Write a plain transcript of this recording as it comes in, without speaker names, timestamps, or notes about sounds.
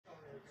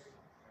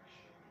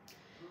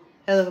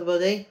Hello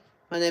everybody,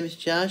 my name is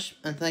Josh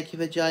and thank you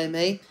for joining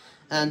me.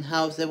 And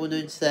how's everyone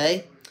doing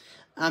today?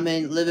 I'm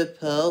in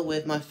Liverpool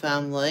with my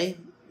family,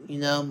 you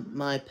know,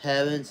 my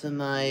parents and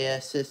my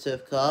sister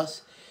of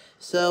course.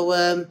 So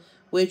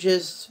we're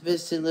just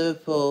visiting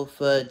Liverpool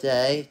for a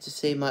day to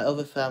see my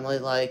other family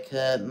like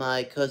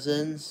my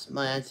cousins,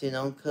 my auntie and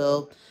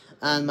uncle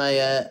and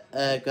my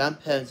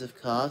grandparents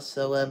of course.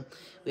 So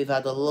we've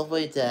had a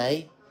lovely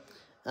day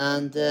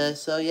and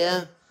so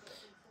yeah.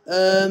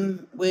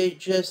 We're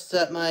just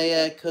at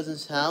my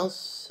cousin's house,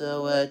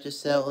 so just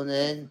settling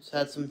in,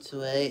 had something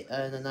to eat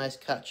and a nice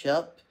catch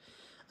up,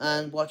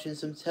 and watching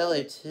some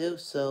telly too,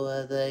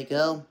 so there you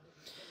go.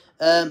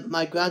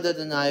 My granddad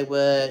and I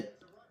were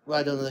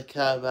riding on the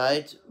car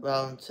ride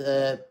round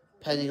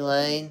Penny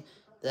Lane,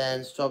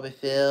 then Strawberry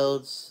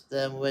Fields,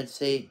 then we went to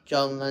see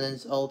John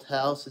Lennon's old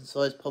house and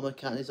saw his Paul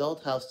McCartney's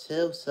old house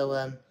too,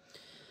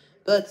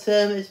 but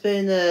it's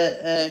been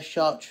a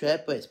short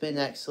trip, but it's been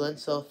excellent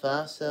so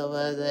far, so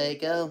there you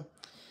go.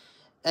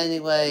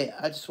 Anyway,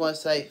 I just want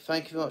to say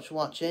thank you very much for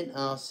watching.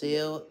 I'll see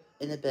you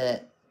in a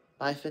bit.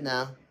 Bye for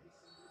now.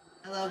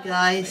 Hello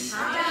guys.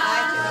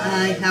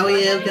 Hi, how are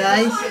you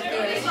guys?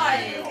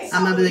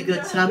 I'm having a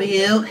good time. Are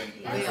you?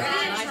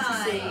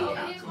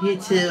 You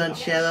too, and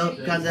Cheryl,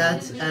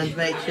 Grandad, and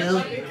Rachel.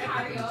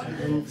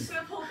 And,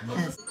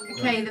 yes.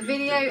 Okay, the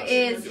video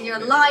is you're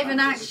live in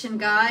action,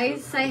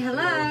 guys. Say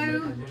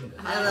hello.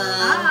 Hello.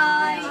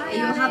 Hi. Are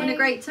you all having a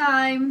great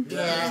time?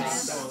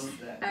 Yes.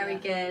 Very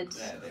good.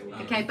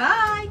 Okay,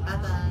 bye.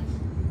 Bye-bye.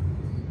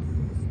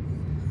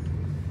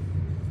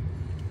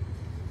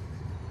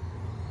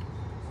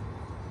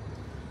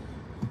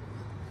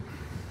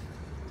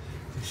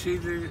 You see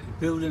the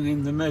building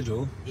in the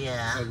middle?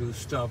 Yeah. Where we'll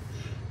stop.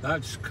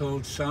 That's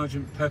called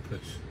Sergeant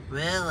Pepper's.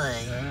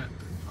 Really? Yeah.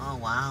 Oh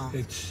wow.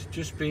 It's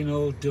just been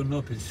all done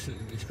up. It's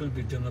going to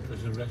be done up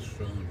as a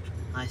restaurant.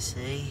 I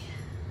see.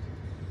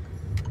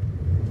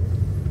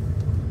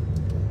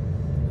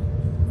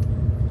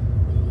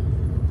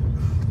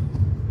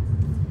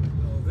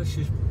 Oh, this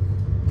is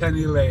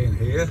Penny Lane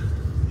here.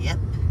 Yep.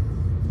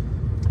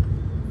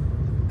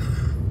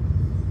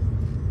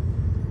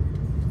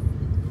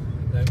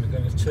 And then we're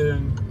going to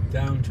turn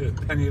down to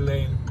Penny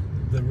Lane,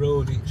 the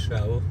road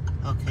itself.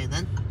 Okay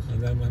then.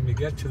 And then when we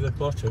get to the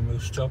bottom, we'll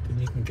stop and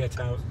you can get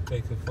out and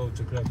take a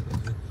photograph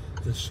of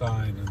the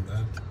sign and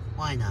that.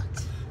 Why not?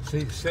 See,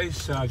 it says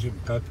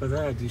Sergeant Pepper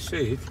there. Do you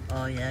see it?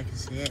 Oh yeah, I can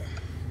see it.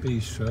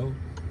 Bistro.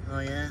 Oh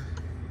yeah.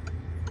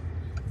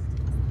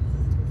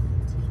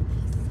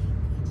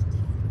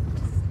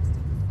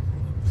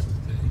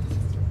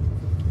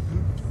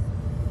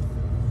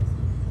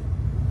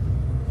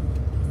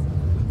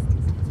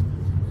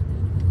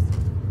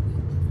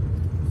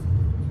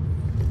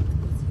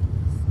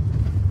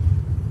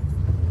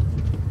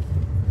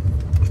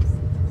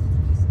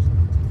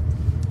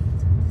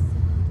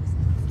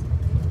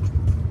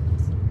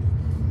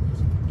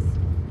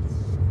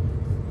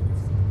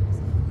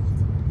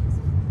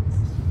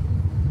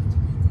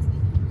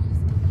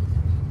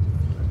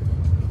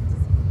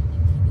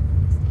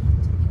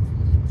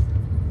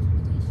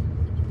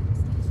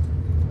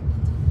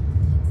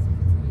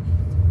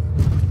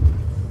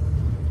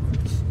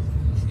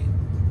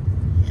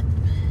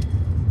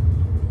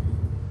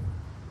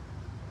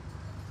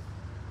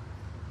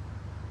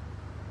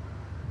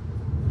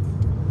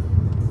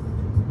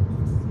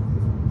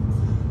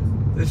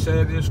 This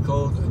area is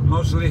called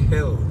Mosley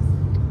Hill.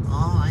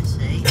 Oh, I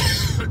see.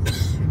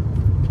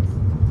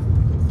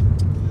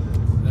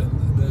 And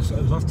there's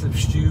a lot of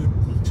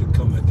student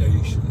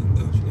accommodation and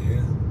that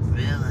here.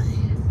 Really?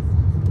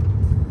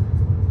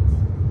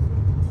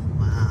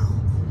 Wow.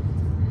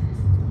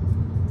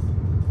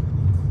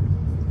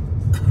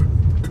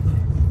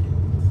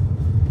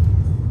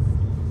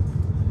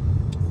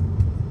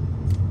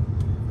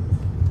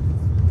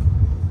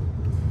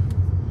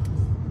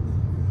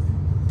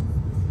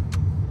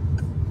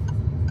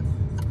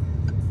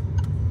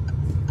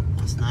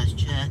 That's a nice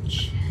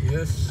church.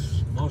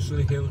 Yes,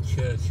 Mosley Hill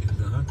Church is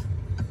that.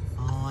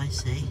 Oh, I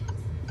see.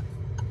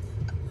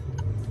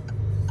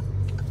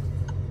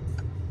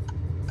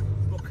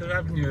 Booker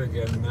Avenue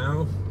again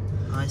now.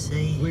 I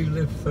see. We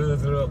live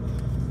further up.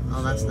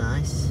 Oh, that's so,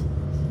 nice.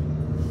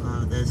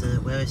 Oh, there's a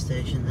railway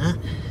station there.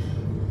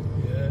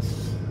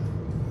 Yes.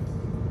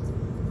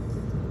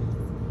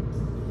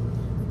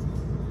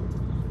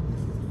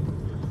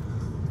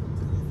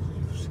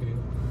 You see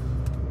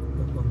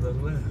up on the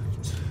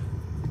left.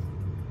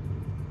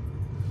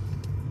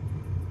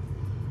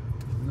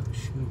 I'm not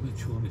sure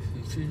which one it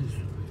is.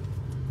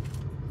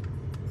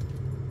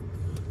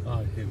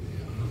 Ah, here we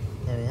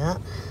are. There we are.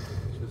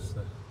 Just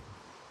there.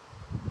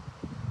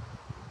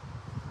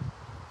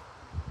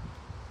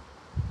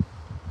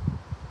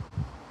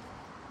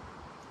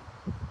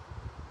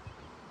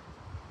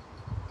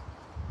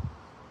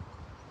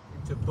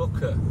 To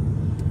Booker,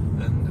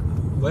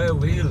 and where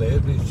we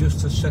live is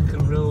just a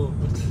second road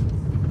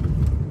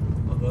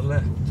on the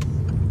left.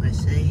 I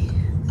see.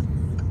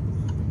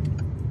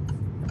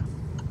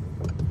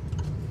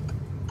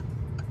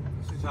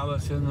 This is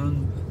Allerton,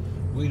 and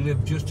we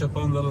live just up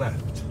on the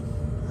left.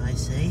 I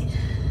see.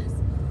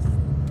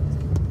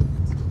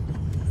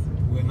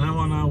 We're now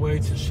on our way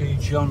to see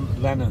John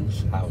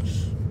Lennon's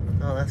house.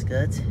 Oh, that's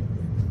good.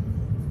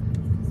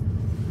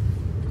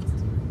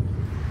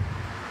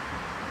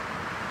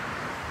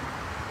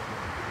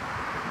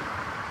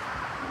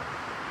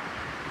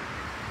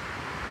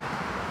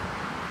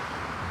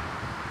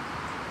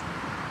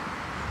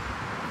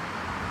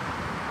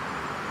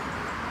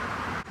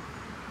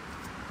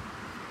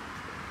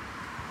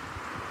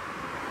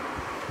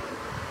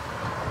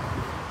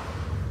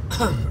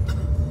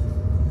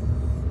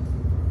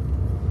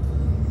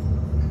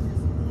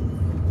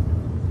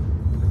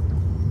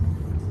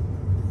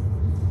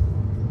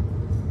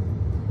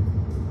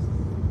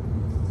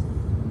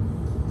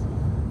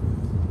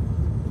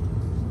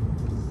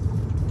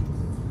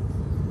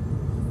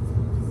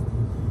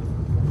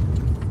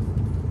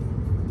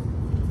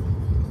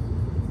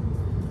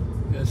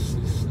 Yes,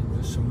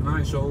 there's some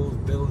nice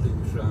old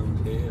buildings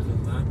round here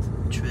and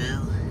that.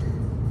 True.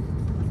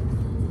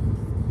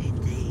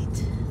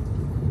 Indeed.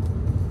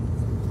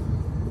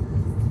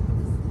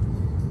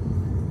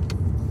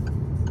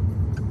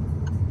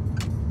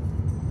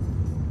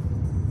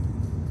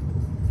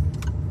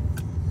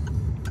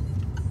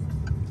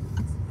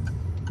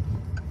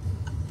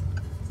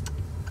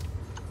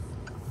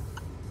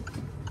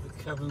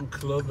 The Cavern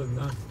Club and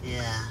that.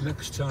 Yeah.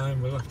 Next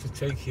time we'll have to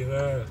take you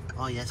there.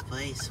 Oh, yes,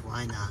 please.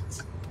 Why not?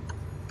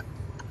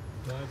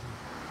 Right.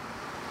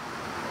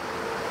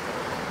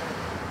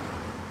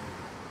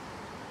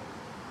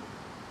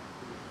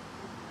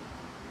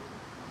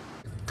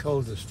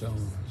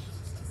 Calderstones.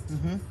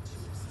 Mm-hmm.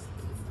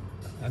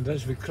 And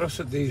as we cross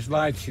at these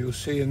lights, you'll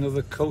see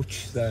another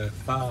coach there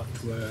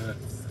parked where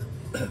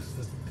the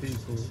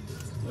people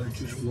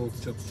just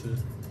walked up to.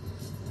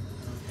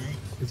 Okay.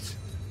 It's,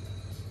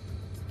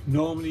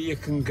 normally you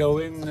can go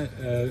in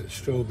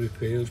Strawberry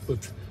Fields,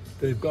 but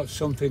they've got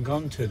something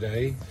on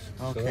today,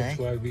 so Okay. that's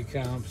why we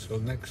can't. So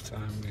next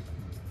time we can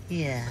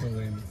Yeah. go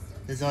in.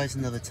 There's always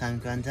another time,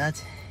 Grandad.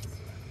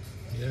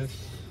 Yes.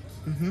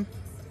 Mm-hmm.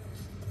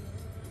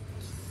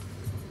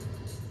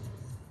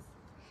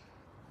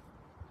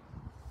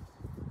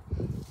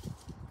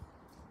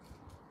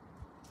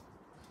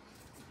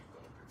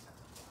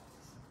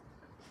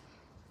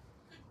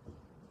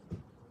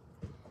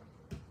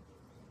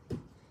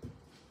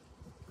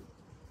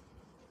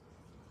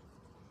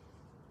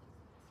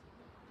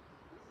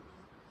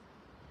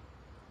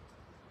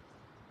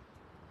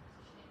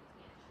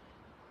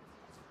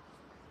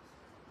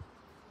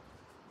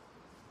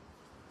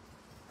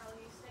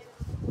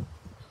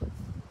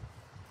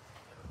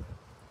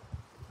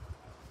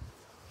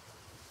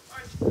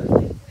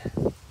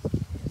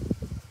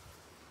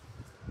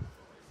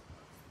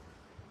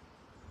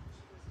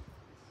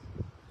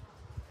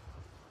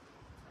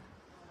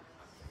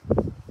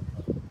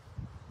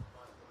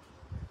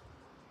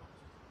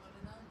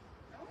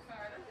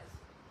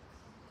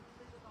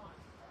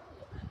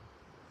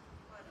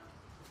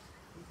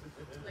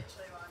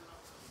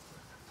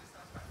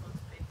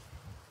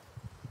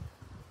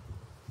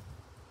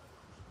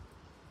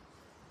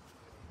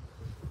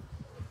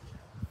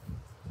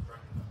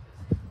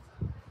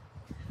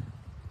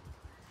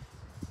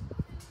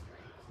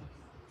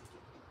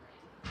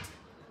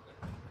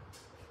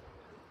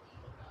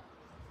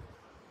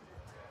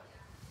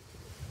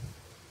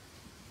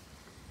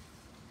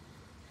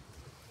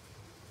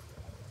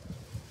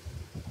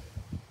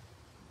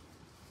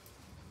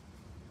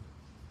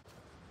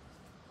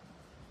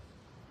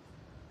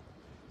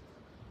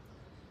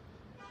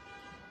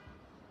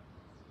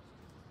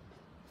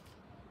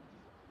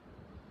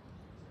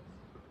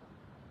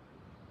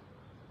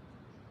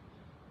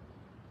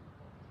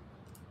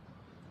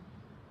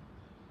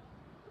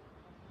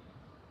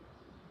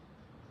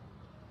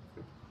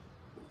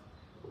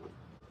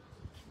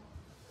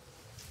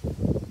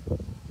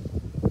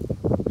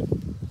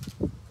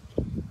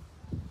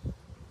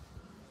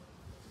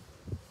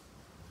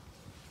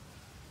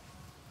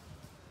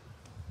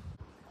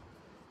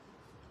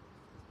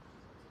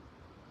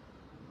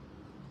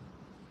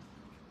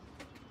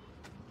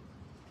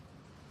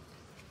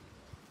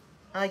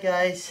 Hi,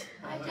 guys.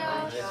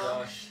 Hi,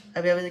 Josh.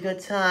 Are we having a good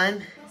time?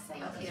 Yes,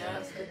 thank you. Yeah,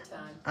 it's a good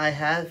time. I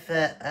have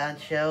Aunt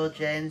Cheryl,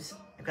 James,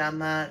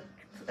 Grandma,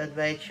 and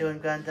Rachel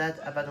and Grandad.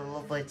 I've had a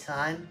lovely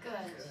time. Good.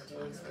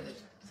 That's good.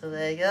 So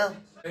there you go.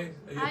 Hey,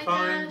 are you Hi,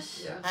 fine?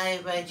 Josh. Yeah. Hi,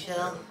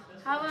 Rachel.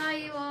 How are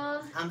you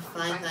all? I'm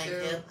fine, Thank thank you.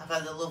 you. I've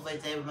had a lovely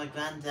day with my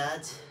Grandad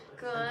and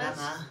Good.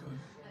 Grandma.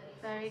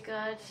 Very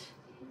good.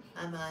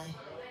 Bye-bye.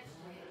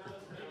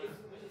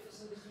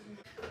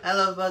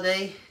 Hello,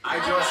 everybody. Hi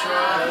Joshua.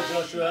 Hi,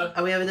 Joshua.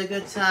 Are we having a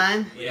good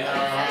time?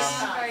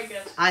 Yes. Very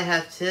good. I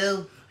have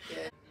too.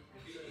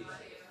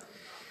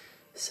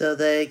 So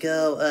there you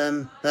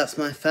go, that's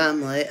my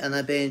family, and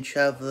I've been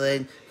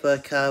travelling for a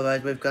car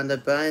ride with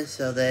Grandad Brian,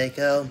 so there you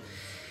go.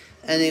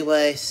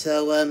 Anyway,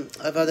 so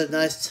I've had a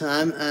nice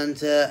time, and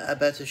I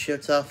better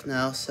shut off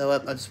now, so I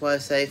just want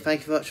to say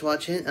thank you very much for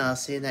watching, and I'll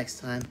see you next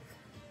time.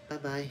 Bye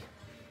bye.